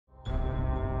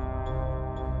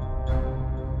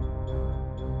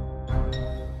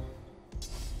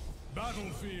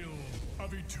battlefield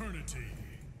of eternity.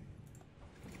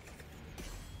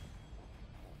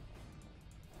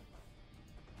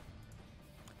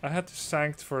 I had to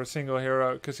sanced for a single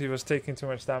hero because he was taking too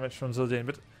much damage from Zul'jin.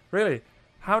 But really,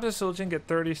 how does Zul'jin get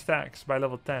 30 stacks by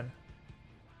level 10?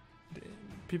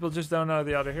 People just don't know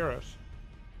the other heroes.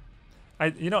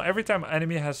 You know, every time an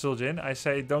enemy has Zul'jin, I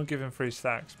say don't give him free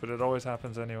stacks, but it always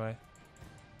happens anyway.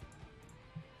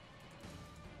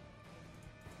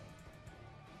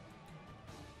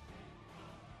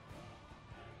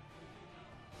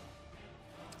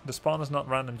 The spawn is not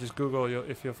random, just Google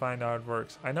if you'll find how it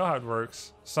works. I know how it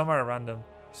works. Some are random,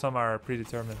 some are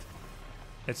predetermined.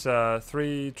 It's a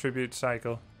 3 tribute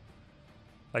cycle.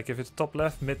 Like if it's top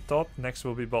left, mid top, next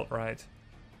will be bot right.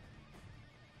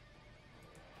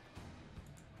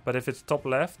 But if it's top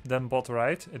left, then bot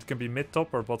right, it can be mid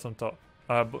top or bottom top.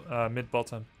 Mid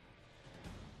bottom.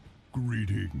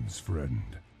 Greetings,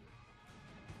 friend.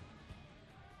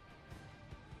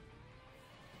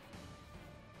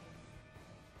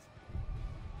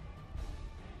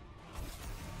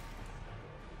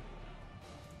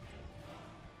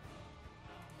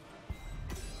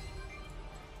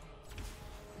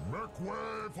 Make way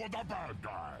for the bad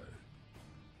guy.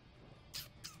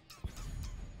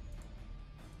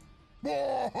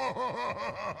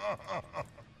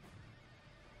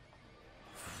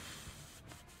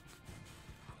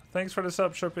 Thanks for the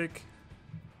sub, Shurpik.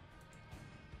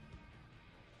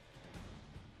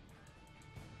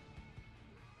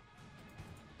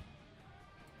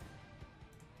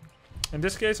 In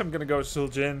this case, I'm gonna go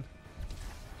Zul'jin.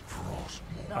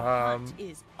 The hunt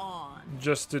is on.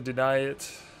 Just to deny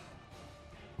it.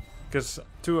 Because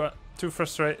too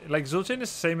frustrated. Like, Zul'jin is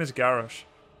the same as Garrosh.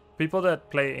 People that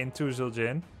play into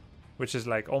Zul'jin, which is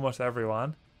like almost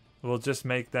everyone, will just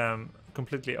make them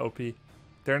completely OP.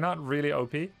 They're not really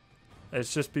OP.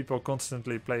 It's just people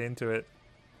constantly play into it.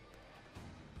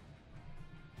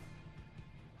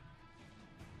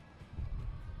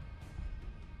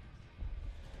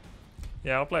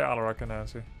 Yeah, I'll play Alarak now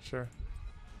too. Sure.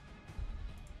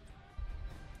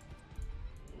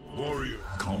 Warrior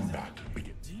combat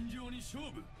begins.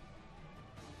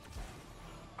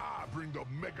 I bring the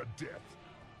mega death.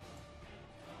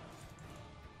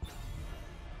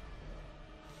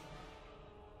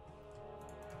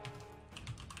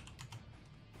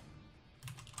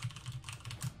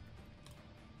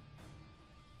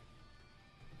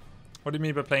 What do you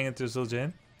mean by playing into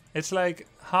Zul'jin? It's like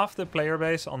half the player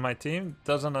base on my team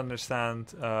doesn't understand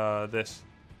this.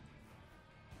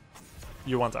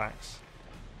 You want axe.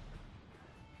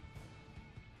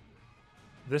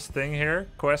 This thing here,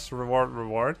 quest, reward,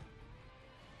 reward.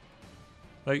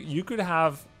 Like, you could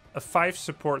have a 5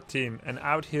 support team and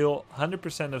out-heal 100%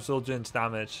 of Zul'jin's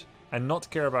damage and not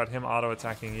care about him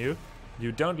auto-attacking you.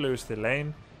 You don't lose the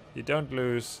lane, you don't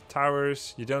lose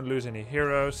towers, you don't lose any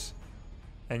heroes.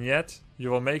 And yet, you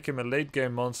will make him a late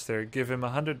game monster, give him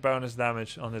 100 bonus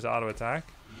damage on his auto-attack.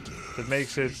 That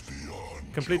makes it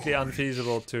completely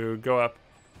unfeasible to go up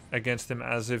against him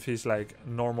as if he's like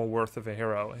normal worth of a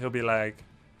hero. He'll be like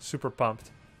super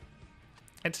pumped.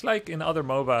 It's like in other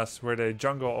MOBAs where they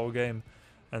jungle all game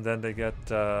and then they get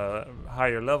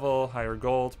higher level, higher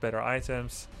gold, better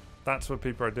items. That's what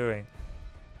people are doing.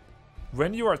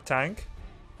 When you are tank,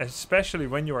 especially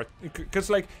when you are... Because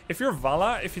like, if you're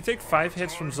Vala, if you take 5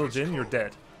 hits from Zul'jin, you're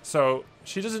dead. So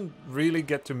she doesn't really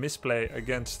get to misplay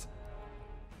against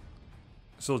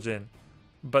Zul'jin.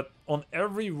 But on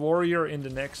every warrior in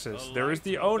the Nexus, there is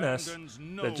the onus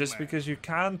that just because you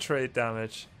can trade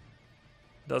damage,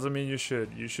 doesn't mean you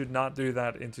should. You should not do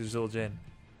that into Zul'jin.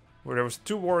 Where there was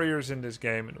 2 warriors in this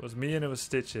game, and it was me and it was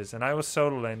Stitches, and I was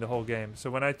solo lane the whole game. So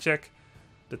when I check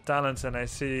the talents and I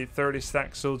see 30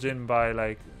 stacks Zul'jin by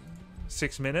like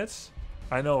 6 minutes,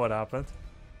 I know what happened.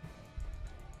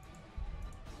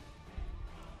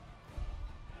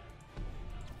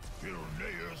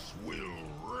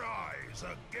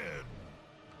 Again.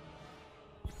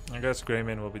 I guess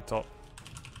Greymane will be top.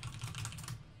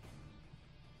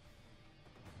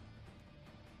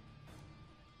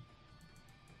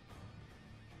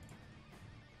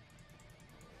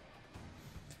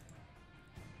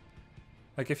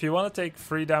 Like, if you want to take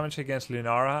free damage against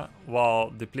Lunara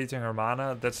while depleting her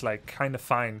mana, that's like kind of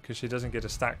fine because she doesn't get a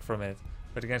stack from it.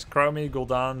 But against Chromie,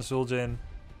 Gul'dan, Zul'jin,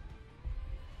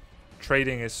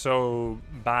 trading is so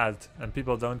bad and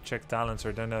people don't check talents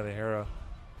or don't know the hero.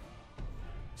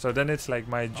 So then it's like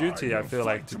my duty, I feel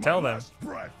like, to tell them.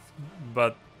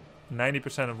 But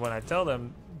 90% of when I tell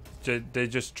them, they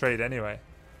just trade anyway.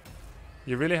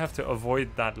 You really have to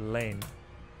avoid that lane.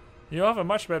 You have a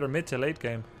much better mid to late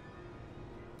game.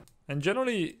 And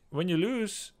generally, when you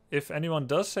lose, if anyone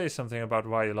does say something about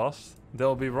why you lost,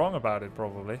 they'll be wrong about it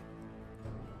probably.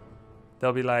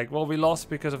 They'll be like, well, we lost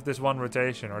because of this one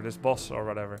rotation or this boss or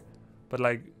whatever. But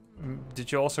like,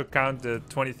 did you also count the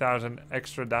 20,000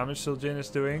 extra damage Zul'jin is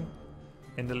doing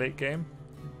in the late game?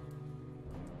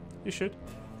 You should.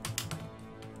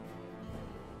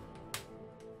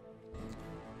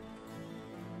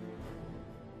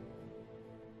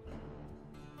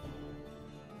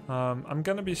 I'm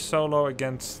gonna be solo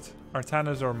against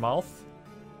Artanis or Malth.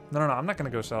 No, I'm not gonna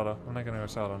go solo.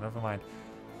 Never mind.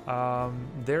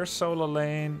 Their solo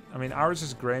lane, I mean, ours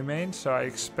is Grey main, so I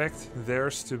expect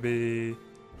theirs to be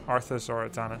Arthas or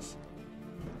Artanis.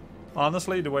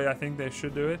 Honestly, the way I think they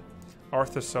should do it,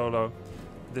 Arthas solo,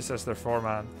 this as their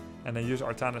 4-man, and then use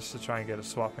Artanis to try and get a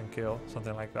swap and kill,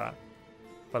 something like that.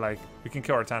 But like, we can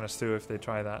kill Artanis too if they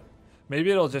try that. Maybe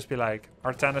it'll just be like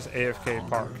Artanis AFK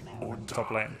Park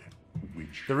top lane.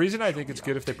 The reason I think it's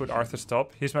good if they put Arthas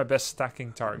top, he's my best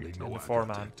stacking target in the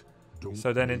 4-man.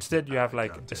 So then instead you have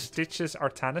like a Stitches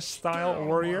Artanis style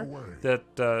warrior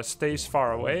that stays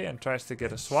far away and tries to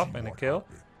get a swap and a kill.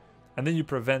 And then you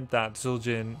prevent that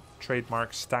Zul'jin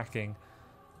trademark stacking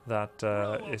that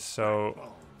is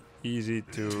so easy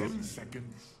to...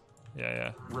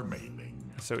 Yeah.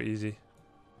 It's so easy.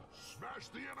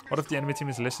 What if the enemy team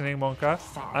is listening, Monka?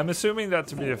 I'm assuming that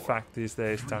to be a fact these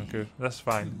days, Tanku. That's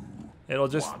fine. It'll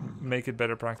just make it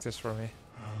better practice for me.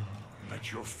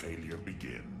 Let your failure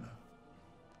begin.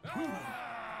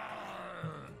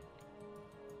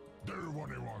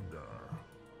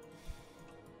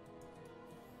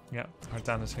 Yeah,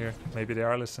 Artanis here. Maybe they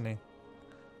are listening.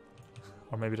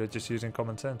 Or maybe they're just using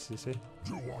common sense, you see?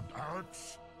 You want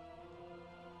axe?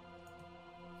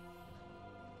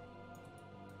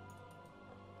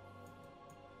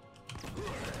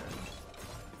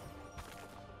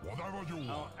 Whatever you want.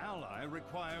 Our ally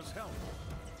requires help.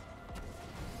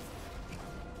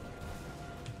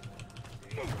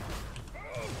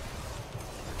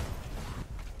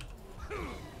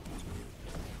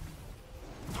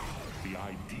 The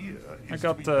idea I is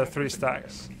got 3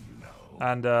 stacks.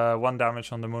 And 1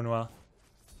 damage on the Moonwell.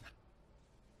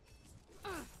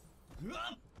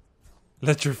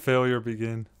 Let your failure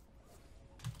begin.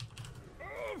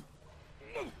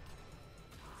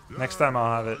 Next time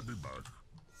I'll have it.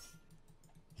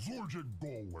 Zul'jin go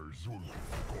where Zul'jin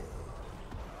go.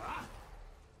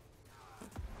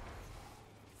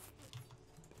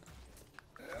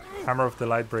 Hammer of the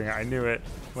Lightbringer, I knew it.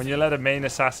 When you let a main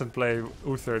assassin play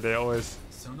Uther, they always...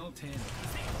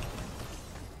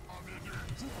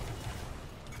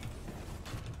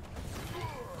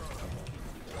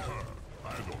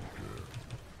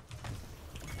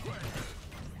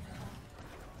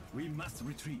 We must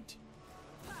retreat.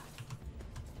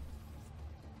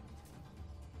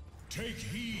 Take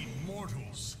heed,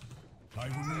 mortals. I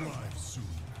will arrive soon,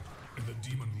 and the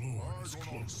Demon Lord is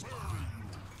close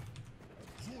behind.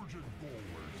 Zul'jin go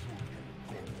where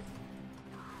Zul'jin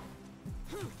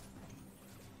go.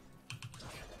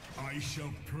 I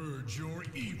shall purge your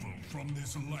evil from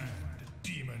this land,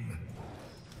 demon.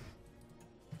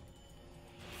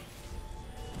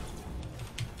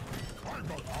 I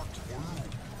got axe for you.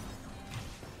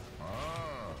 I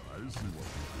see what you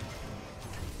did.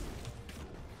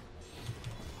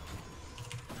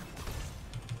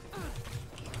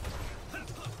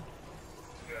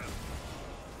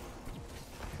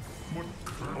 What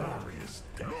glorious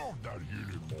death. Love that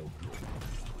healing mojo.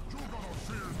 You're gonna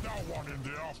feel that one in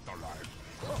the afterlife.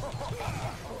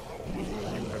 You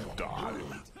have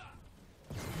died.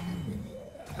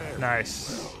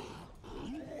 Nice.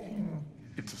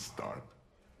 It's a start.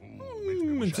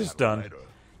 It's just done.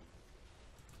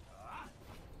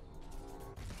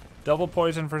 Double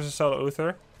poison versus solo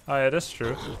Uther. Oh yeah, that's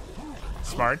true.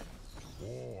 Smart.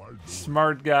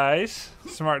 Smart guys.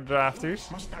 Smart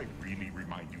drafters. Must I really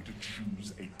remind you to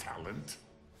choose a talent?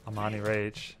 Amani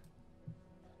Rage.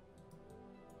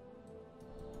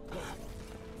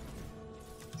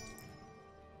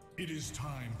 It is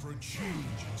time for a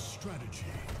change in strategy.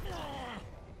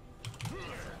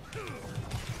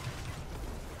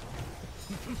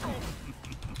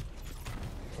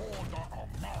 For the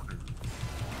Amani.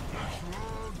 This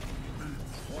land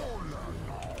before now.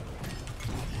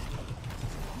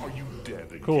 Are you dead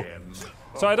again? Cool.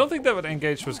 So I don't think that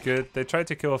engage was good. They tried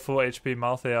to kill a full HP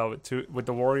Malthael with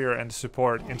the warrior and the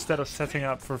support instead of setting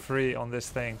up for free on this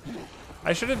thing.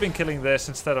 I should have been killing this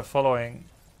instead of following.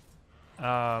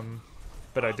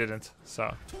 But I didn't,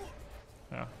 so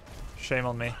yeah. Shame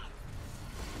on me.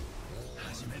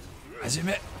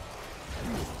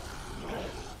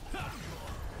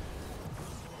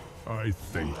 I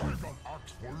thank you.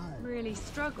 Really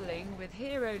struggling with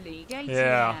Hero League ATM.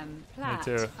 Yeah, Plat.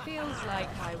 me too. Feels like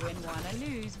I win one, I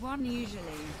lose one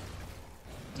usually.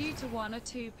 Due to one or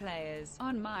two players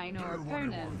on mine or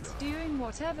opponent doing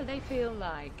whatever they feel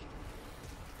like.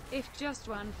 If just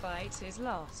one fight is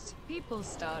lost, people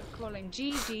start calling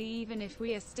GG even if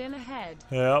we are still ahead.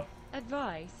 Yep.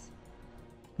 Advice.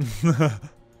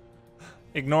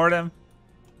 Ignore them.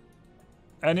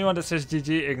 Anyone that says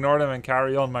GG, ignore them and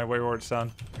carry on, my wayward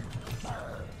son.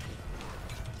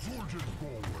 Zul'jin, go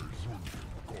away, Zul'jin,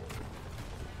 go.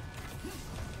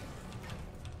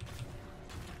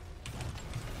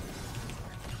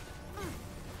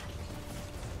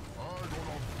 I'm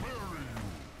gonna bury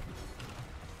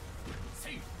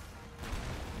you.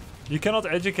 You cannot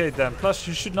educate them. Plus,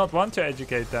 you should not want to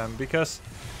educate them because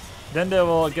then they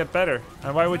will get better.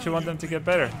 And why would you want them to get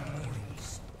better?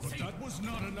 But that was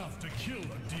not enough to kill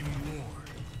a demon lord.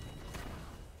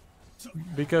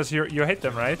 Because you hate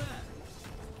them, right?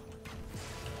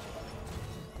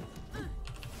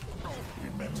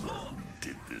 Remember who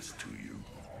did this to you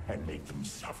and make them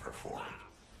suffer for it.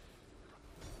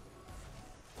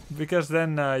 Because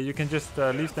then you can just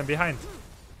leave them behind.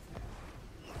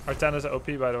 Artana's OP,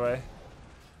 by the way.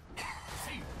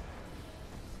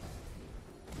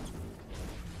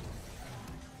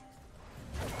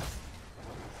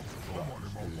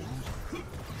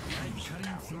 I'm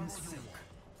cutting some silk.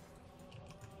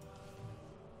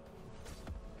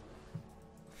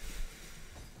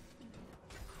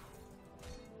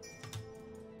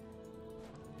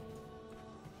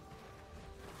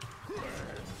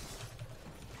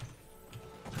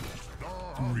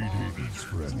 Greetings,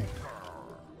 friend.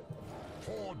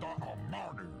 For the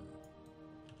Amani.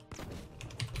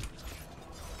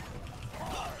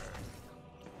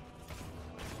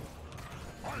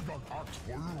 I got axe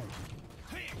for you.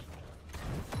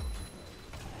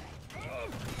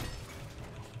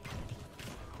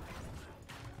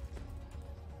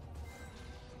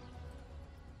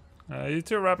 You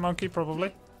too, Rat Monkey,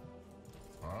 probably.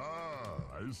 Ah,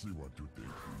 I see what you think.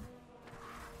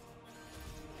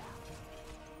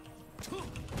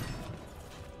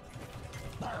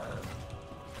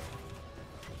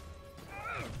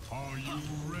 Are you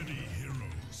ready,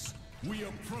 heroes? We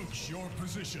approach your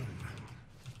position.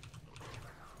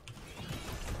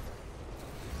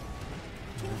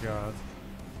 Oh god.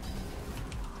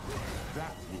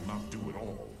 That will not do it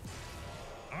all.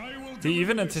 I will He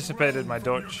even deliver this anticipated realm my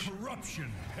from your dodge.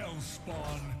 Corruption,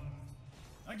 Hellspawn.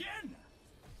 Again.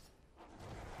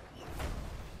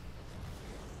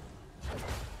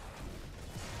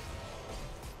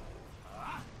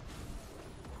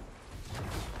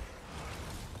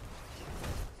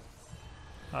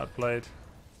 Outplayed.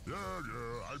 Yeah,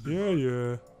 I Yeah,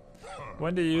 yeah.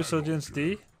 When do you use Zul'jin's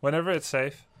D? Whenever it's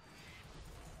safe.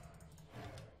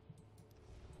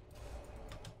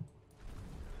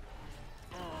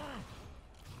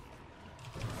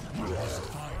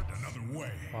 Find another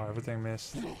way. Oh, everything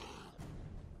missed.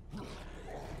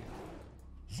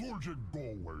 Zul'jin, go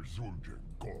where Zul'jin,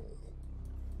 go.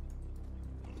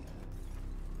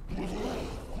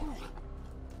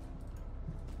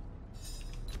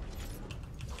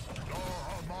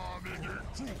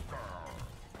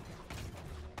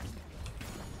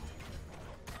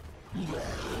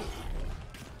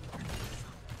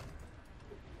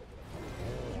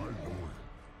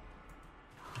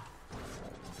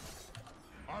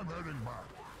 I'm heading back.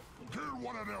 Kill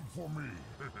one of them for me.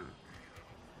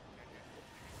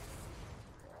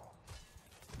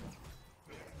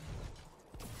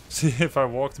 See if I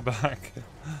walked back.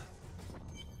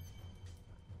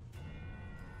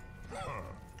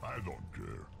 I don't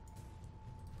care.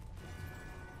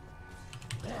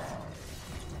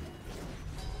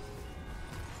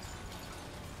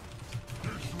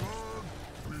 This land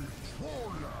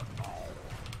before you now.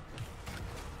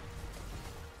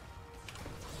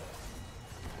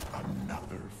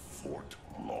 Another fort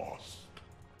lost.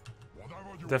 Whatever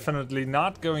you Definitely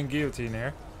not going guillotine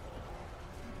here.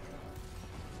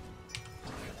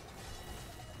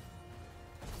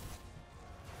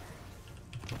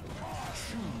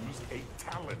 choose a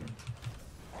talent.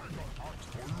 I got axe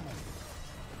for you.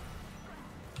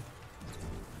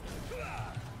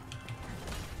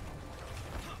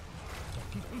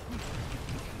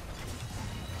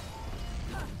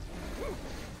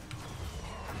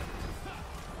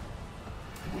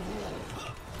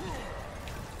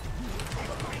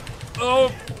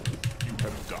 Oh! You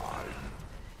have died.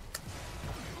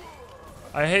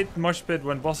 I hate mosh pit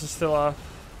when boss is still up.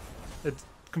 It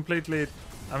completely...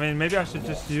 I mean, maybe I should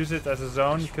just use it as a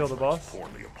zone, kill the boss.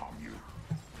 Poorly upon you.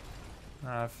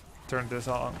 I've turned this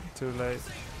on too late.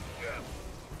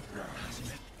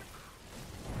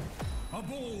 A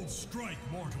bold strike,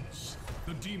 mortals.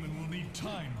 The demon will need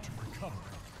time to recover.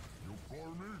 You for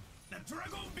me? The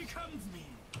dragon becomes me.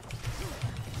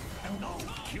 And now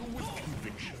kill with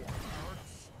conviction.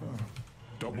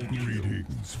 Double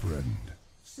Greetings, friend.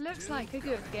 Looks like a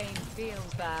good game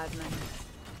feels bad, man.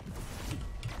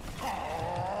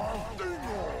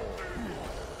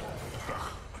 A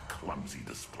clumsy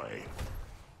display.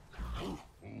 Ooh,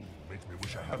 makes me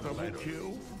wish I had a double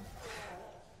kill.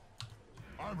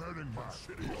 I'm heading back.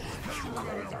 You call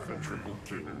that a triple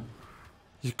kill?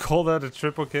 You call that a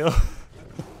triple kill?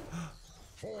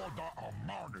 For the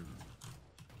money.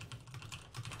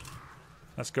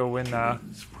 Let's go win now.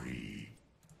 Spree.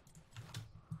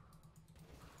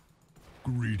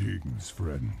 Greetings,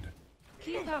 friend.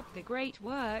 Keep up the great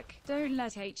work. Don't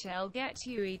let HL get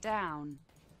you down.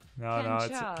 No, no, Can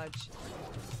it's charge.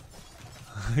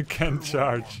 can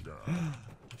charge.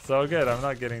 So good, I'm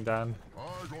not getting down.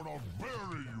 I'm gonna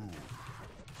bury you.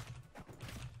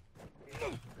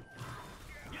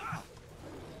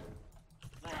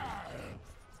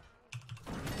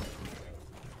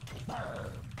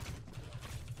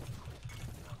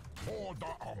 For the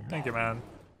Thank you, man.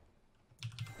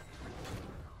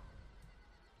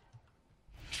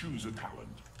 Choose a talent.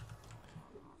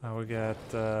 Now we get,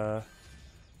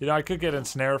 you know, I could get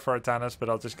Ensnare for Artanis, but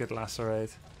I'll just get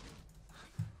Lacerate.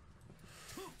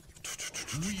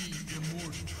 We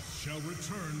immortals shall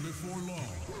return before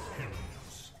long,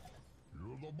 heroes.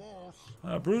 You're the boss.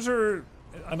 Bruiser,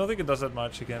 I don't think it does that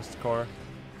much against Core. I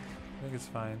think it's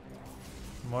fine.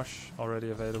 Mush, already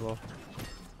available.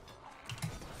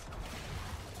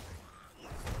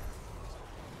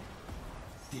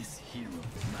 This hero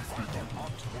must be the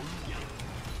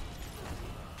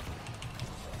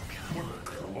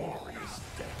Glorious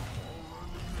death.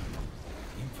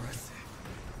 impressive.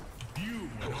 You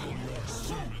and all your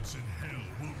servants in hell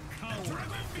will cower.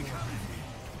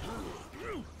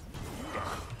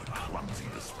 A clumsy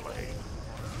display.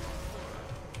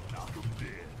 Knock him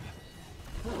dead.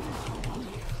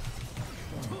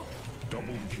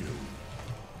 Double kill.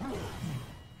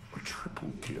 A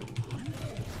triple kill.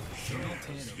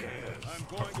 I'm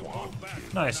going to go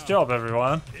back. Nice job,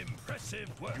 everyone. Impressive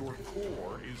work. Your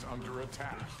core is under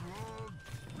attack.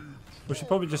 We should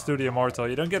probably just do the Immortal.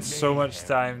 You don't get so much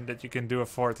time that you can do a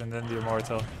fort and then the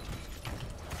Immortal.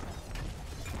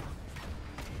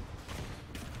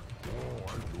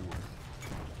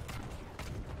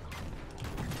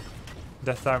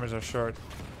 Death timers are short.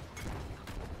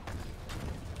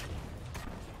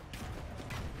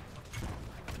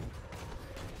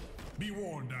 Be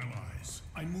warned, allies.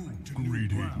 I move to new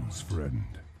ground. friend.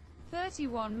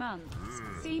 31 months.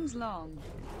 Seems long.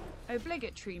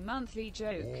 Obligatory monthly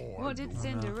joke. What did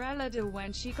Cinderella do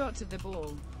when she got to the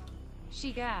ball?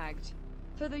 She gagged.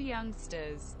 For the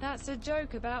youngsters, that's a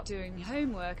joke about doing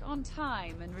homework on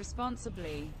time and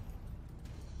responsibly.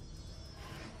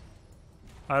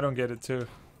 I don't get it too.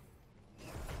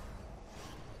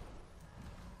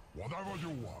 Whatever you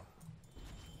want.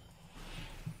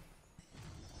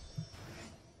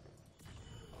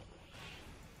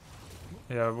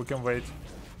 Yeah, we can wait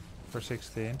for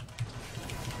 16.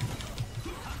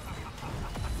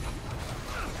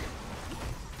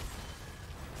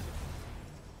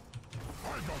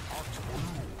 I don't ask for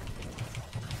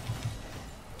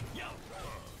you.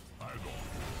 I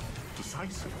don't.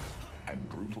 Decisive and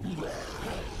brutal. None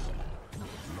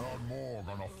more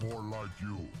gonna fall like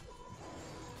you.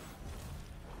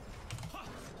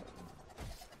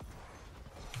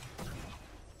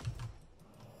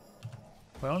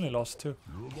 We only lost 2.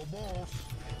 You're the boss.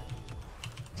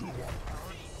 You want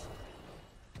pants?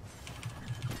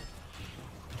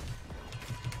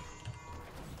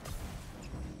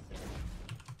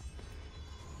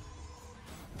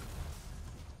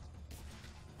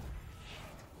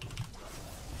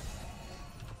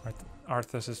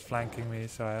 Arthas is flanking me,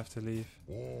 so I have to leave.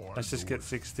 Oh, Let's just get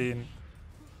 16.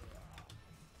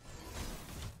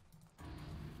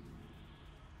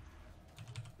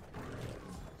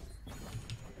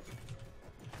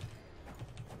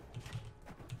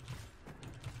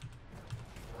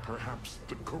 Perhaps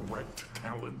the correct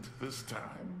talent this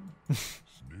time.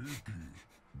 Sneaky.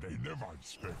 They never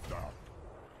expect that.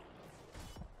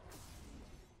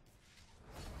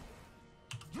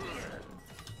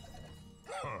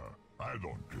 I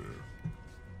don't care.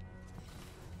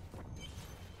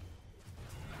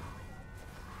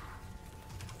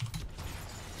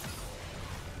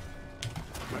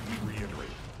 Let me reiterate.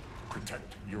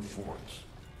 Protect your forts.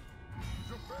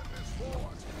 Defend this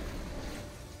fort!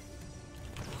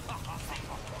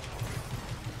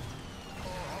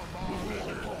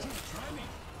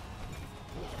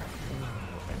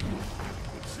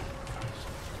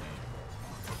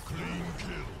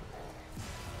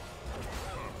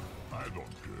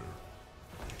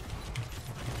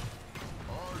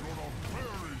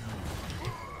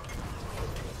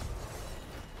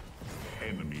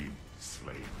 enemy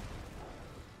slain.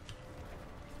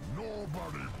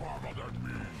 Nobody farther than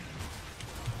me.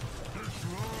 This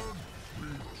land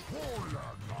is for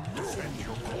land. Defend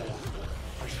your core.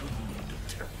 I shouldn't need to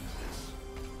tell you this.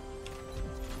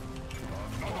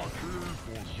 Another kill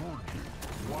for Zul'jin.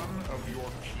 One of your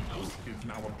keys is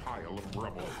now a pile of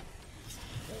rubble.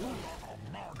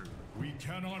 We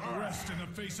cannot rest in the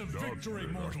face of victory,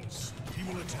 mortals. He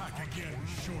will attack again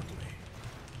shortly.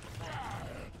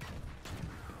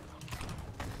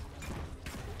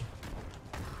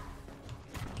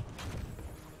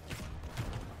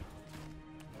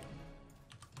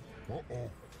 Uh-oh.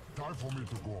 Time for me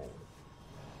to go.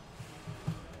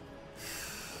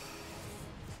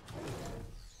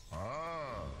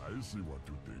 Ah, I see what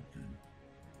you're thinking.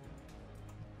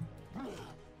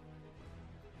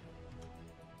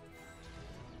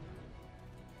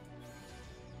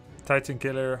 Titan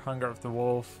Killer, Hunger of the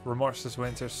Wolf, Remorseless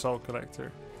Winter, Soul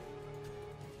Collector.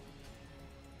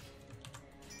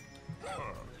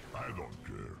 I don't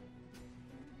care.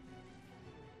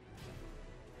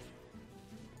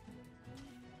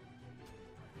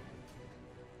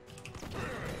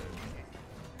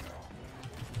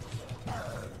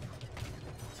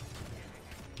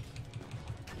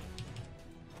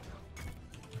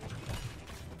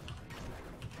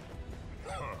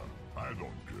 I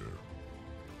don't care.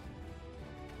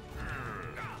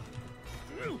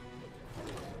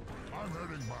 I'm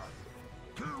heading back.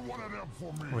 Kill one of them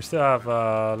for me. We still have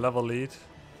a level lead.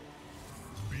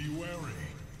 Be wary.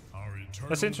 Our eternal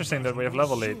That's interesting that we have battle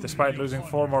level will lead, soon despite be losing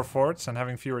upon 4 you. more forts and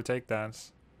having fewer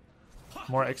takedowns.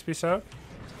 More XP soak?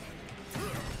 I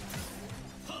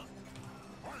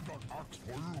got axe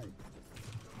for you.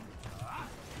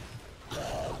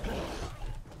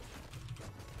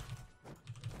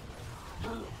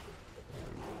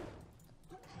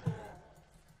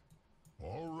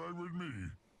 All right with me.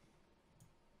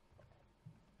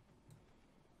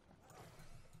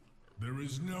 There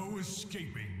is no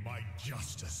escaping my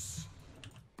justice.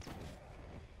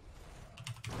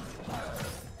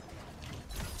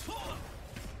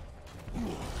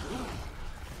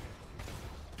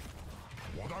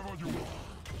 Whatever you want.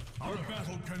 Our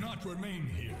battle cannot remain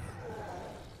here.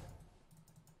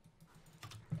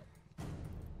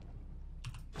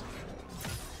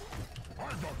 I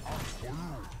got axe for you.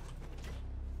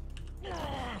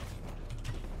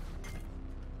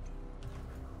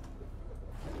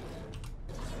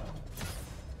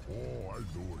 Oh, I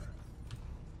do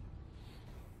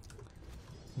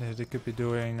it. They could be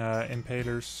doing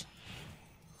impalers.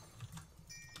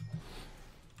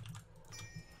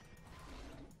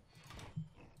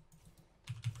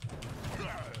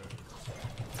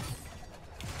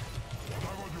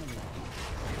 Whatever you want.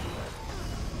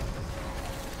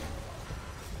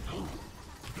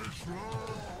 This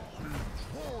land is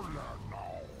for land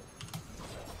now.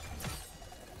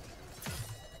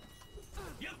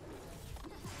 Yep.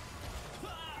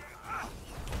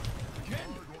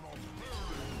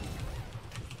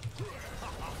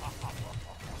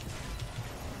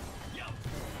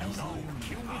 And now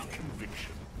kill with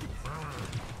conviction.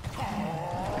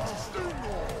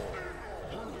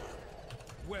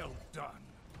 Well done.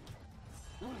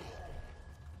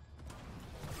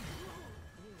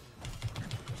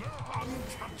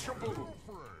 Untouchable.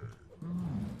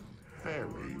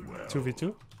 Very well. 2v2?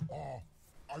 Oh,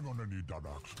 I'm gonna need that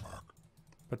axe back.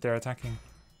 But they're attacking.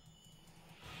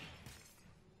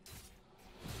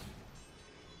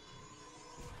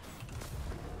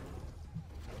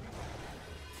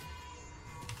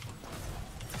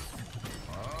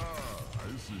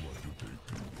 I see what you think.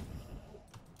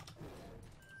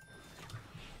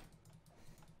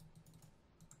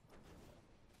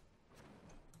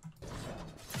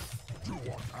 You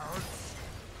want axe?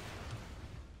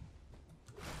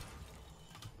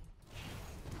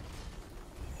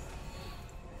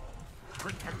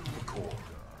 Protect the core.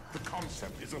 The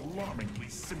concept is alarmingly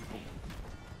simple.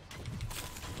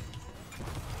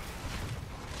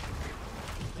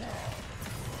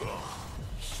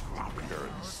 Sloppier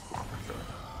and sloppier.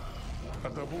 A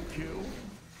double kill?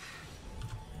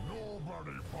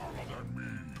 Nobody farther than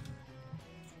me.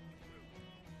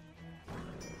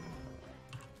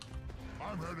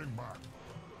 I'm heading back.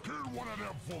 Kill one of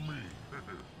them for me.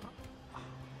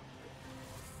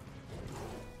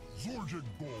 Zul'jin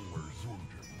go where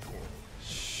Zul'jin go.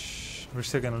 Shh, we're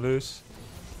still gonna lose.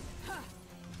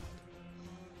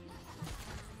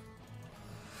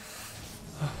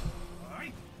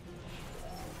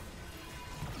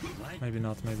 Maybe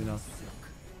not, maybe not.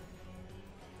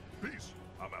 Peace.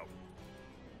 I'm out.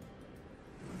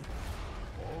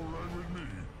 All right with me.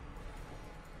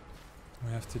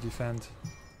 We have to defend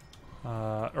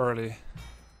early.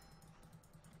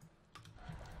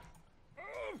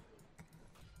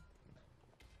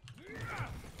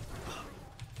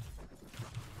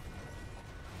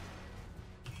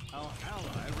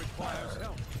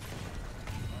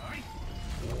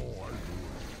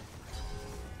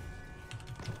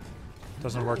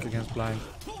 Doesn't work against blind.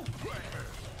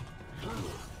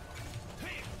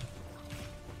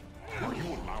 Are you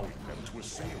allowing them to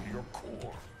assail your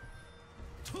core?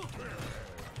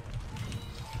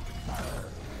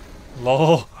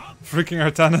 LOL. Freaking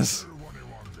Artanis.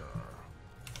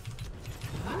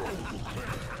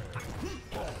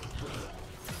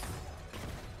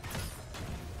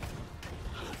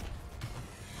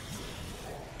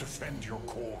 Defend your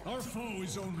core. Our foe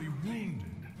is only wounded,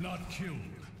 not killed.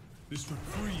 This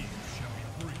reprieve shall be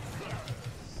brief.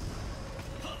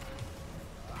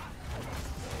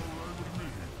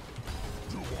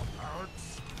 You want axe?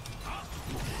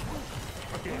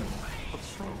 Again, but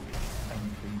slowly and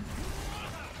painfully.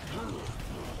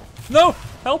 No!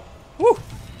 Help! Woo!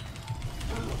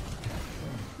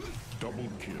 Double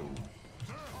kill.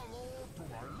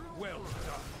 Well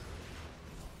done.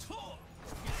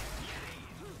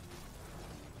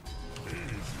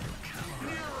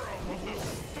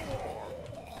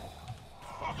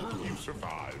 You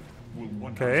survived. Will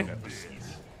one Okay. never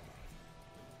cease?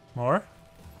 More?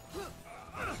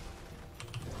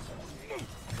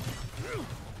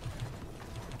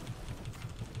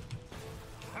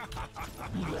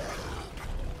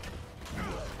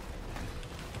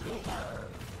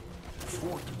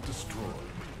 Thwarted, destroyed.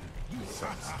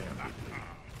 Outstanding.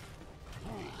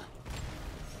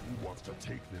 Who wants to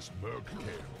take this merc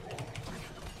tail?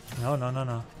 No, no, no,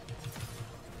 no.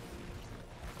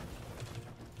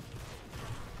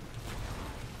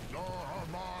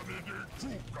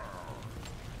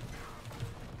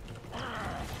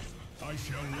 I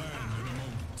shall land in a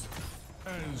moment,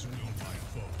 as will my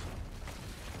foe.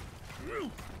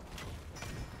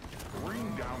 Bring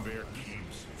down their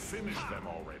keeps. Finish them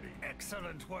already.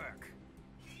 Excellent work.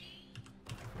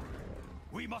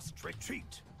 We must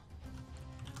retreat.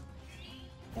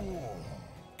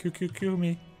 Q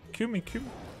me. Q me.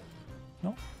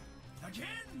 No?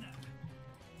 Again.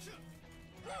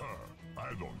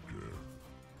 I don't care.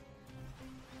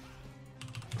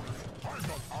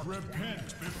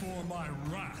 Repent before my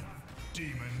wrath,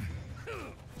 demon.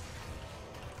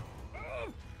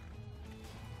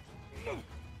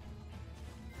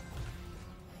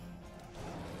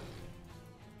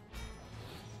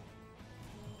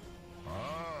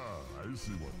 I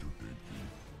see what you think.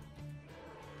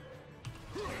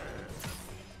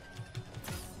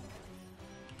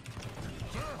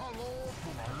 Say hello to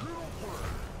my little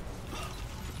friend.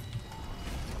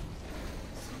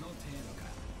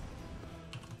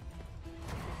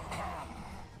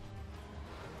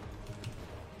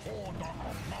 For the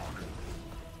Armani.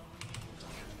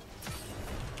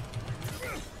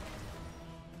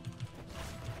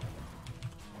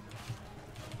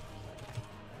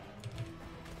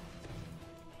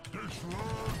 This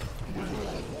land is a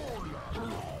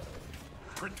warland.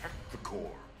 Protect the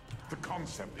core. The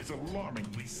concept is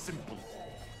alarmingly simple.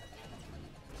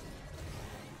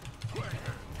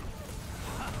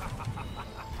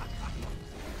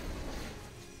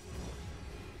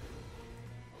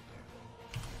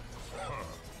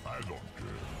 I don't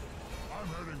care. I'm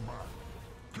heading back.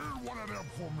 Kill one of them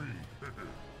for me.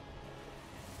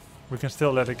 We can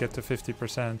still let it get to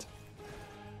 50%.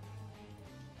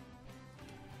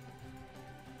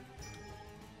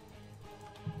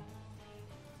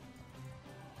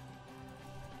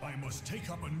 I must take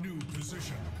up a new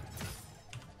position.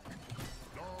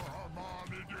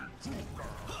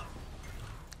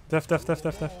 Def.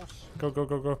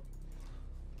 Go.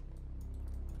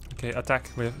 Okay, attack.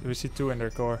 We see 2 in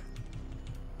their core.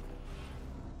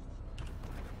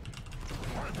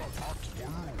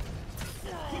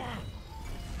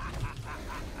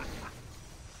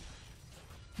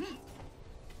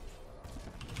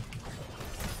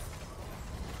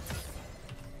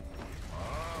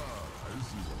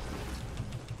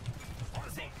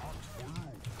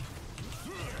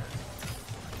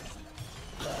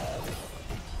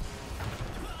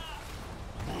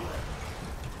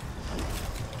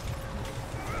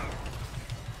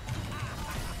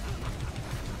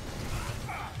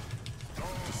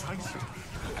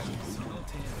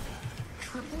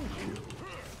 Triple kill.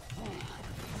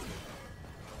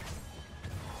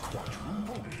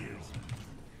 Quadruple kill.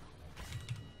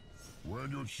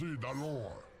 When you see the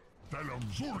Lord, tell him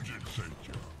Zul'jin sent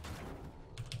you.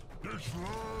 This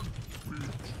land be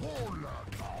Troll now.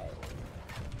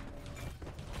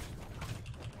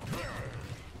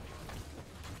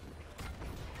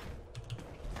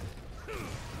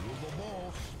 You're the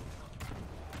boss.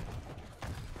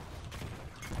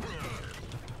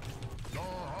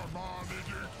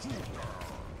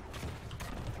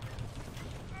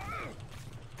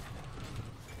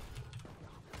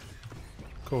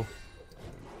 Cool.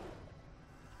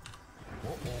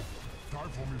 Time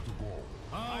for me to go.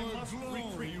 Our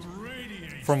glory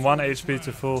radiates. From 1 through HP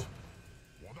to the full.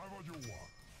 Whatever you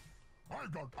want. I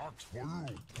got axe for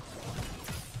you.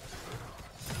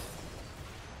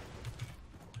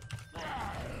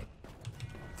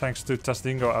 Thanks to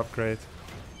Tasdingo upgrade.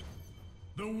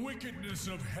 The wickedness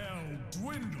of hell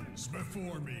dwindles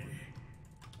before me.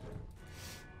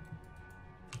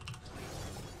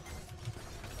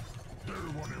 Do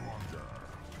what you want there.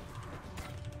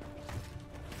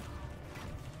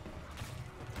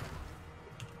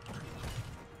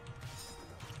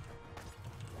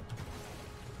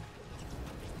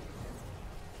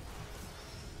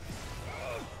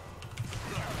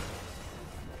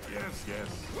 Yes, yes.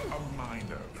 A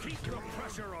minor. Keep the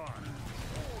pressure on.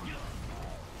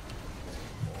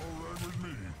 All right with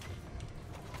me.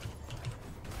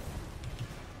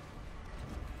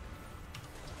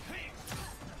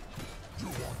 You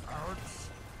want axe?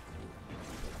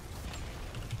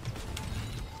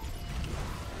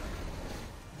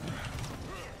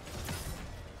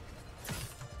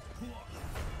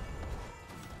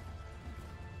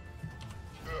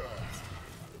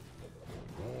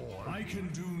 I can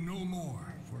do no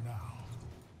more for now.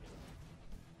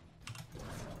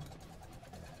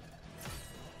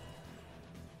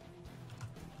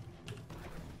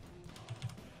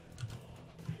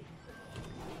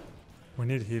 We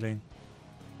need healing.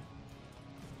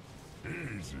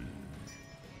 Easy.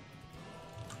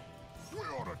 We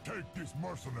ought to take this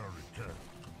mercenary camp.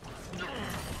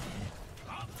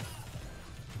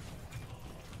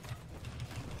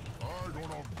 I'm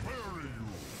gonna bury you.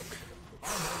 I'm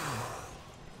heading back.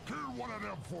 Kill one of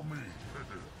them for me.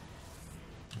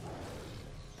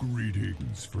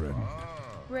 Greetings, friend.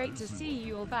 Great to see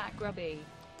you're back, Grubby.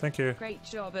 Thank you. Great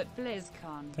job at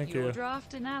BlizzCon. Thank Your you.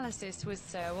 draft analysis was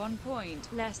so on point.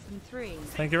 Less than 3.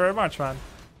 Thank you very much, man.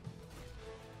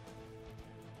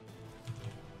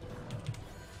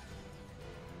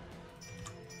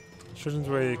 Shouldn't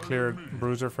we clear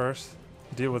Bruiser first?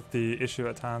 Deal with the issue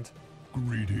at hand.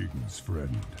 Greetings,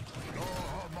 friend.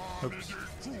 Oops.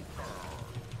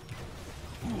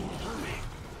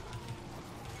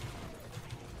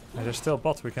 And there's still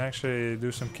bot. We can actually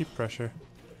do some keep pressure.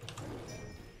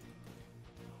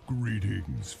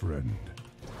 Greetings, friend.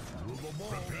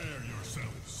 Prepare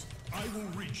yourselves. I will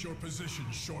reach your position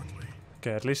shortly.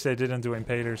 Okay, at least they didn't do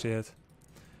impalers yet.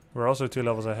 We're also 2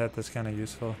 levels ahead. That's kind of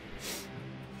useful.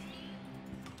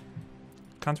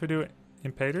 Can't we do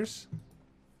impalers?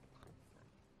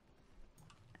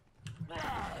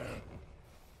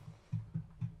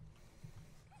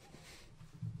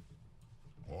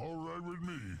 All right with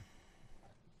me.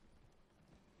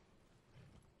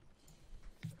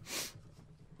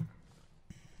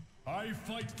 I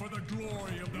fight for the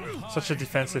glory of the Such a high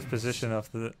defensive heavens. position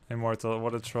of the Immortal.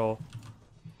 What a troll.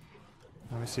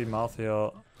 Let me see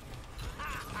Malthael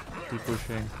keep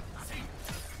pushing.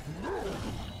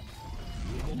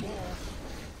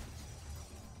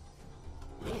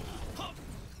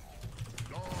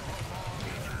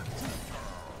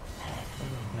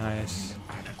 Nice.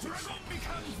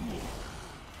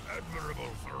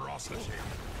 Admirable ferocity.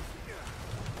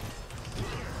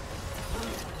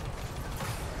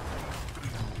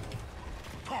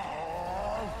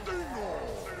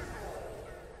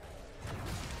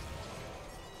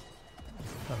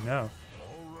 Oh no.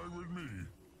 All right with me.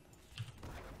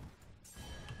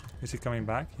 Is he coming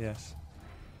back? Yes.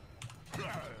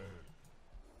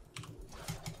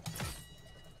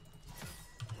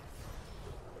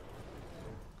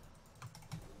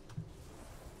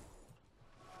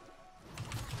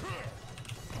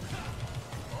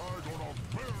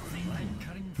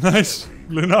 Nice!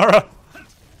 Lunara!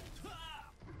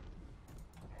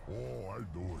 Oh, I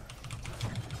do it.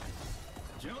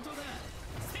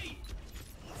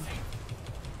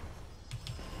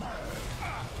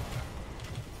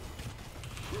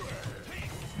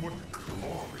 What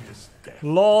glorious death.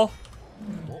 LOL!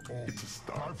 Uh-oh. It's a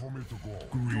start. Time for me to go.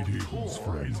 Greetings,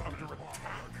 friend. Is under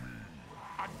attack.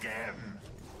 Again.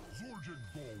 Zul'jin,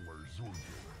 go where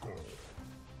Zul'jin, go.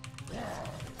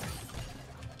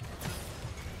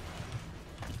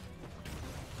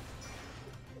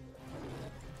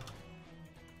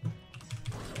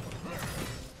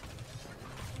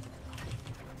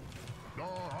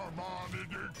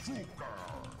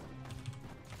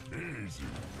 Easy.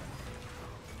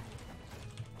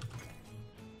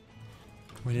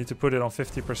 We need to put it on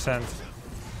 50%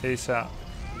 ASAP.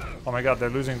 Oh my god, they're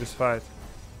losing this fight.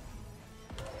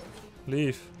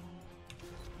 Leave.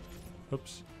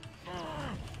 Oops.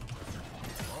 I'm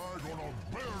gonna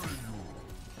bury you.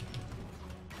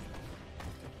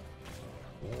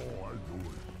 Oh, I do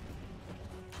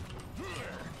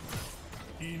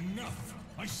it. Enough!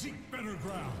 I seek better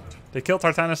ground. They killed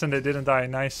Tartanus and they didn't die.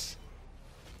 Nice.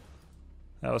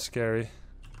 That was scary.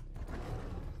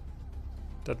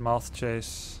 That mouth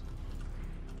chase.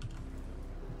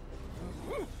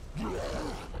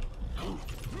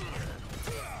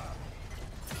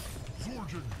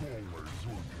 Zul'jin always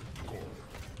Zul'jin go.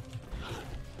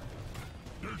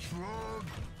 This land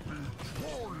is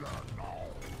your land now.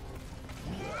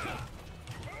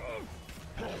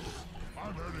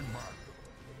 I'm heading back.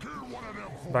 Kill one of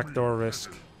them for Backdoor me.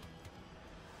 risk.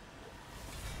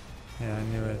 Yeah, I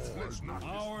knew it.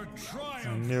 Our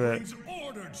triumph knew it. brings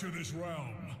order to this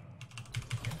realm.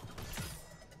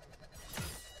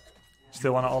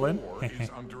 Still want to all in? War is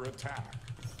under attack.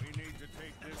 We need to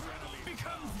take this enemy.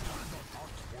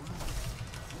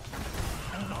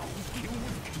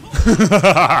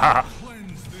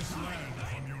 Cleanse this land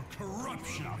from your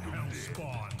corruption,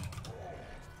 hellspawn.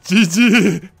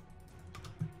 GG!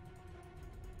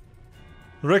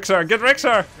 Rexar, get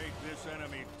Rexar! Take this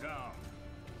enemy down.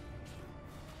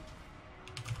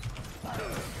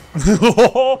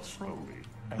 Slowly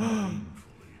and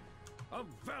painfully. A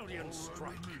valiant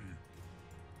strike.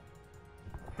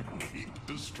 Keep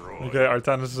destroying. Okay,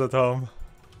 Artanis is at home.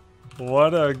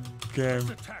 What a game.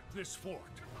 Let's attack this fort.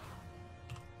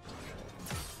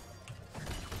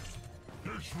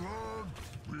 This land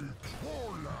is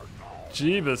your land now.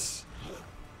 Jeebus.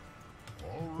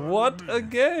 What a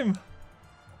game!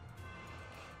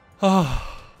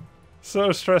 Ah,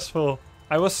 so stressful.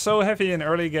 I was so heavy in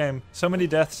early game. So many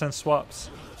deaths and swaps.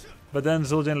 But then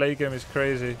Zul'jin late game is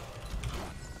crazy.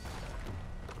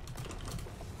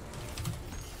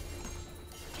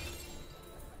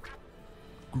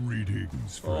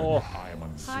 Greetings, friend. Oh, I am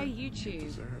uncertain. Hi, YouTube.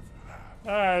 Deserve that.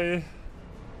 hi.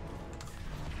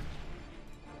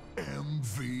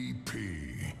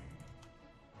 MVP.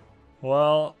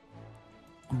 Well,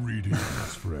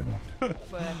 Greetings, friend.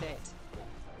 Worth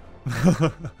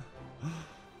it.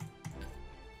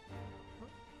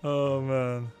 oh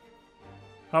man.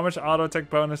 How much auto attack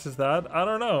bonus is that? I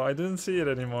don't know. I didn't see it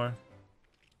anymore.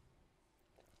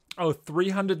 Oh,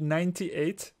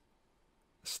 398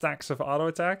 stacks of auto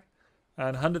attack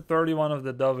and 131 of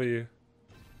the W.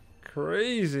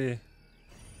 Crazy.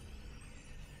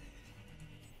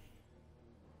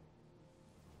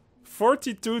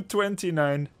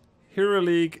 $42.29. Hero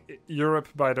League Europe,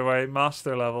 by the way,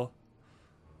 master level.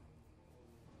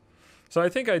 So I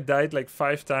think I died like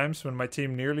 5 times when my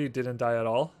team nearly didn't die at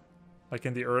all. Like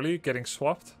in the early, getting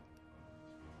swapped.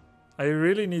 I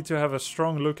really need to have a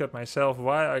strong look at myself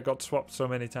why I got swapped so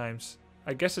many times.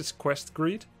 I guess it's quest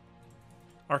greed.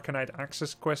 Arcanite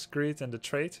Axe's quest greed and the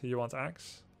trait, you want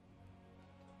Axe.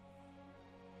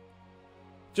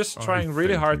 Just trying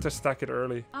really thank hard you. to stack it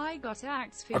early. I got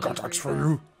axe for I got you, Axe for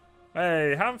Ruben. you.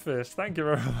 Hey, Hamfist, thank you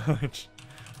very much.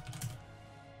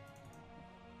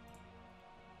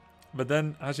 But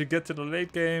then, as you get to the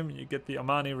late game, you get the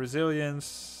Amani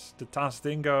Resilience, the Tas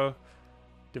Dingo,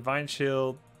 Divine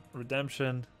Shield,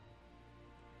 Redemption.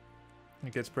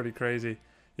 It gets pretty crazy.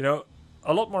 You know,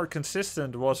 a lot more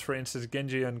consistent was, for instance,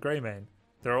 Genji and Greymane.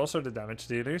 They're also the damage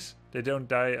dealers. They don't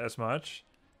die as much,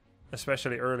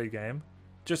 especially early game.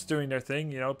 Just doing their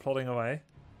thing, you know, plodding away.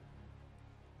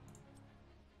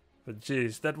 But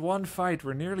jeez, that one fight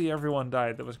where nearly everyone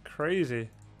died, that was crazy.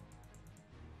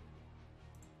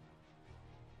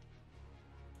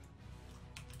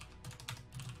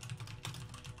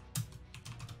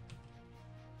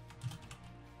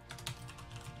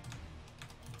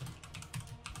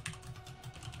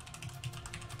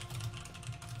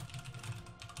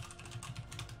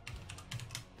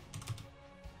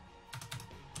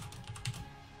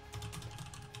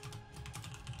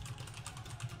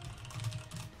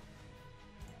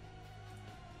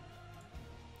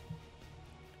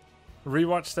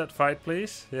 Rewatch that fight,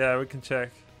 please. Yeah, we can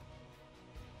check.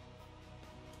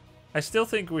 I still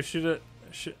think we should.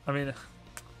 I mean,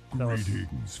 that was,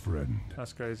 Greetings, friend.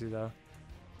 that's crazy though.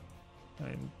 I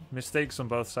mean, mistakes on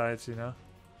both sides, you know.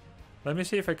 Let me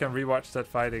see if I can rewatch that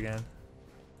fight again.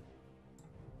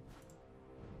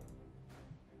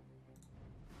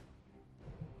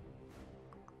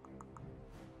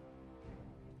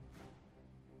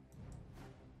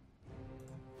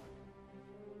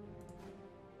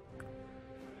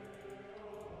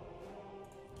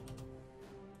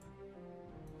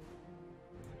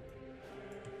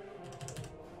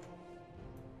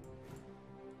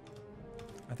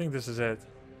 I think this is it.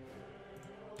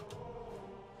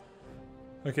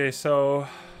 Okay, so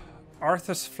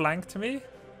Arthas flanked me.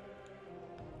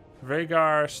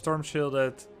 Rhaegar storm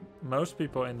shielded most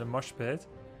people in the mosh pit.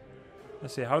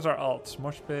 Let's see, how's our alts?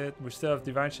 Mosh pit, we still have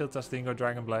Divine Shield, Tastingo,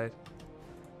 Dragon Blade.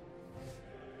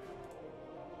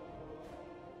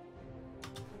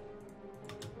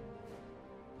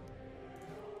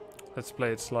 Let's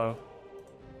play it slow.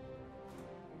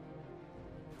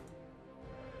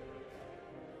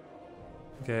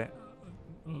 Okay,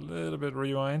 a little bit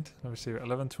rewind. Let me see,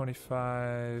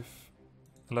 11:25,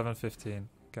 11:15.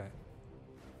 Okay.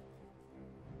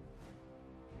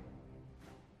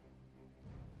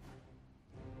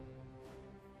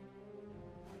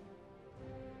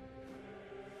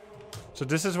 So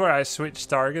this is where I switch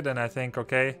target and I think,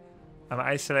 okay, I'm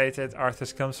isolated,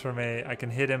 Arthas comes for me, I can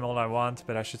hit him all I want,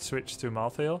 but I should switch to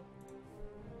Malthael.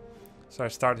 So I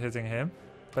start hitting him.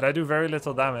 But I do very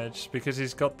little damage because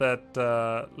he's got that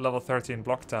level 13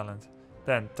 block talent.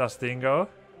 Then Tasdingo.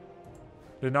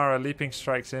 Lunara leaping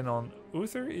strikes in on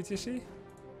Uther, etc.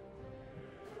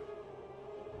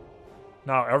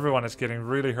 Now everyone is getting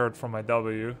really hurt from my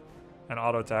W and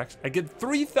auto attacks. I get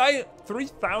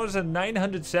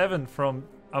 3,907 from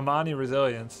Amani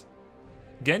Resilience.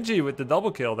 Genji with the double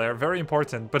kill there, very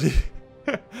important, but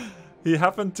he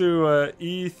happened to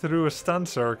E through a stun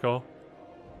circle.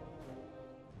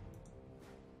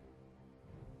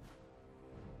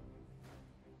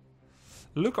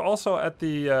 Look also at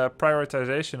the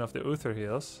prioritization of the Uther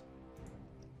heals.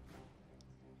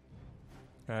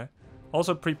 Okay.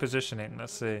 Also pre-positioning,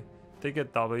 let's see. They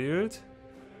get W'd.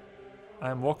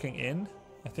 I'm walking in.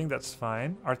 I think that's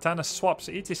fine. Artanis swaps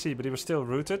ETC, but he was still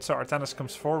rooted, so Artanis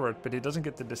comes forward, but he doesn't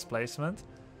get the displacement.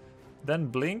 Then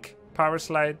Blink, Power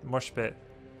Slide, Mosh Pit.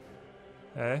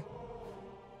 Okay.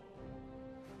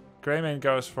 Greymane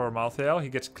goes for Malthael. He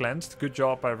gets cleansed. Good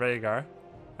job by Rhaegar.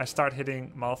 I start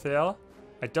hitting Malthael.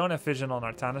 I don't have vision on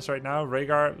Artanis right now.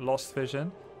 Rhaegar lost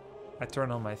vision. I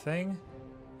turn on my thing.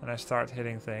 And I start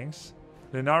hitting things.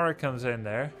 Lunara comes in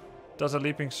there. Does a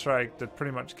leaping strike that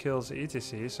pretty much kills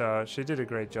ETC. So she did a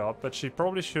great job. But she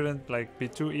probably shouldn't like be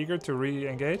too eager to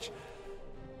re-engage.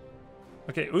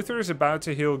 Okay, Uther is about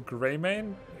to heal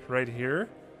Greymane right here.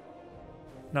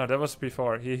 No, that was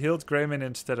before. He healed Greymane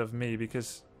instead of me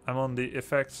because I'm on the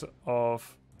effects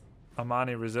of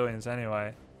Amani Resilience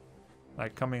anyway.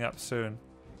 Like coming up soon.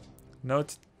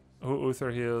 Note who Uther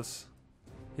heals.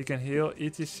 He can heal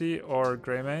ETC or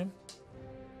Greymane.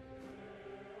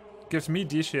 Gives me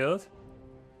D-Shield.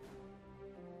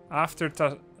 After...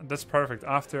 That's perfect.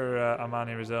 After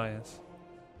Amani Resilience.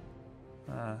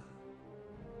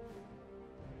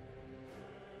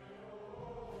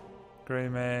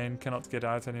 Greymane cannot get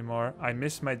out anymore. I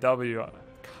missed my W.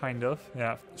 Kind of.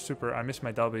 Yeah, super. I missed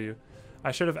my W.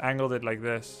 I should have angled it like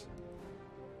this.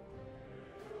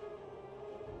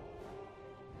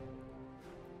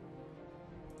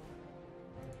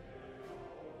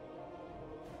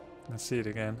 Let's see it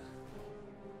again.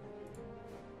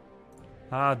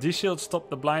 Ah, D-Shield stopped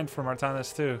the blind from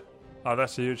Artanis too. Oh,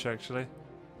 that's huge actually.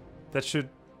 That should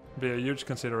be a huge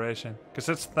consideration. Because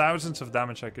that's thousands of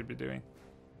damage I could be doing.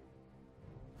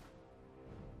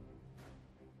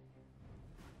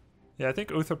 Yeah, I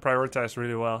think Uther prioritized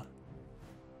really well.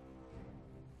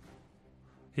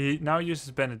 He now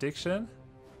uses Benediction.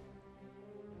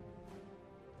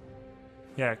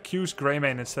 Yeah, Q's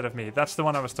Greymane instead of me. That's the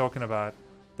one I was talking about.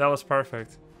 That was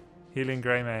perfect. Healing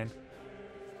Greymane.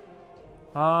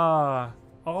 Ah.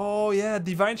 Oh yeah,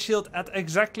 Divine Shield at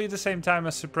exactly the same time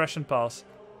as Suppression Pulse.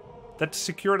 That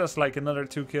secured us like another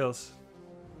 2 kills.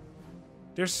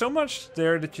 There's so much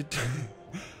there that you...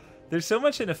 There's so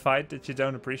much in a fight that you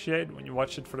don't appreciate when you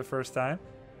watch it for the first time.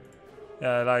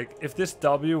 Yeah, like if this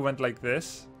W went like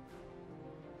this,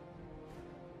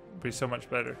 it'd be so much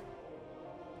better.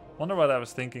 Wonder what I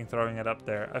was thinking throwing it up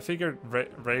there. I figured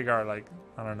Rhaegar, like,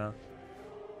 I don't know.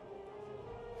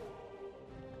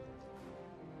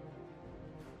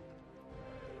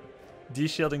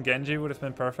 D-shielding Genji would have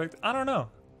been perfect. I don't know.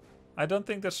 I don't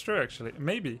think that's true actually.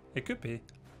 Maybe. It could be.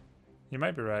 You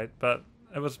might be right, but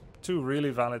it was 2 really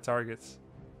valid targets.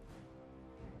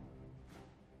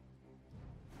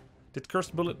 Did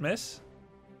Cursed Bullet miss?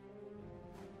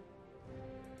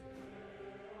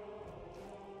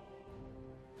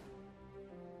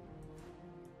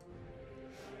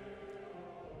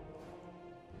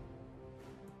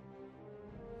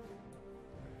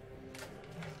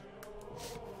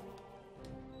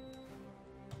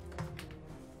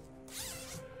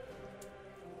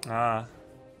 Ah.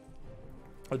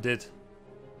 I did.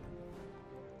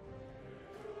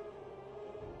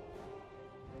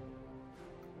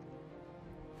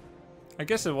 I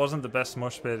guess it wasn't the best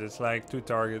mosh pit, it's like 2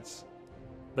 targets.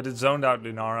 But it zoned out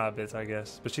Lunara a bit, I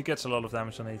guess. But she gets a lot of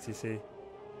damage on ATC.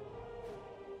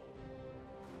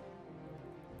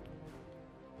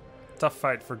 Tough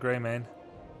fight for Greymane.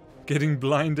 Getting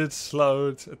blinded,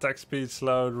 slowed, attack speed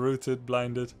slowed, rooted,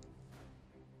 blinded.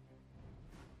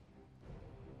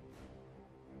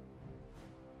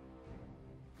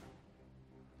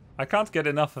 I can't get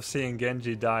enough of seeing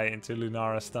Genji die into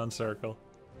Lunara's stun circle.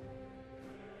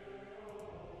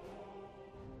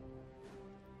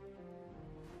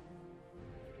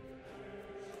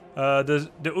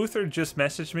 The Uther just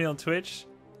messaged me on Twitch.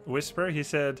 Whisper, he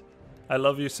said, I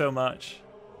love you so much.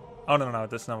 Oh, no,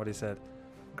 that's not what he said.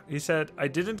 He said, I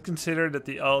didn't consider that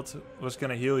the ult was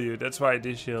gonna heal you. That's why I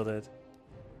de-shielded.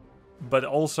 But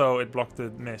also it blocked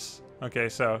the miss. Okay,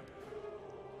 so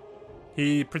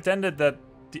he pretended that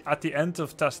at the end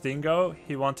of Tastingo,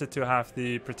 he wanted to have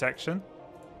the protection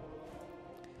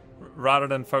rather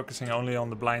than focusing only on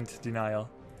the blind denial.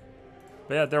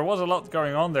 But yeah, there was a lot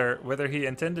going on there, whether he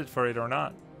intended for it or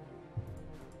not.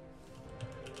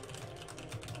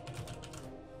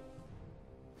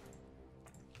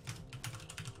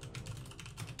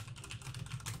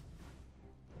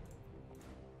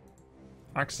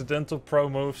 Accidental pro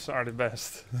moves are the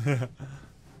best.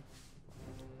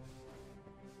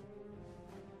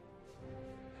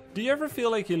 Do you ever feel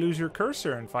like you lose your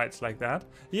cursor in fights like that?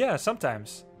 Yeah,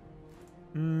 sometimes.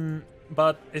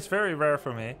 But it's very rare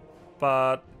for me.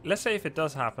 But let's say if it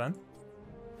does happen,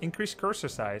 increase cursor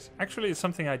size. Actually, it's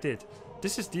something I did.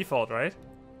 This is default, right?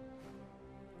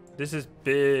 This is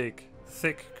big,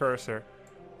 thick cursor.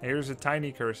 Here's a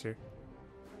tiny cursor.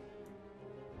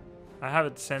 I have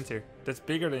it center. That's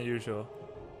bigger than usual.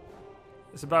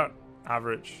 It's about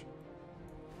average.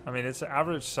 I mean, it's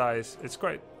average size. It's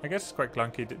quite, I guess it's quite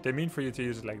clunky. They mean for you to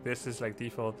use it like this. This is like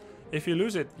default. If you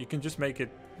lose it, you can just make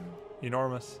it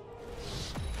enormous.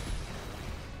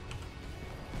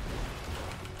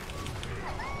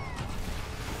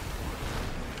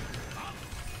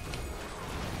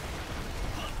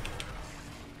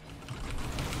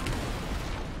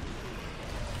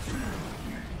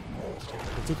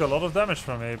 It took a lot of damage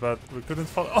from me, but we couldn't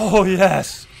follow. Oh,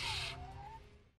 yes!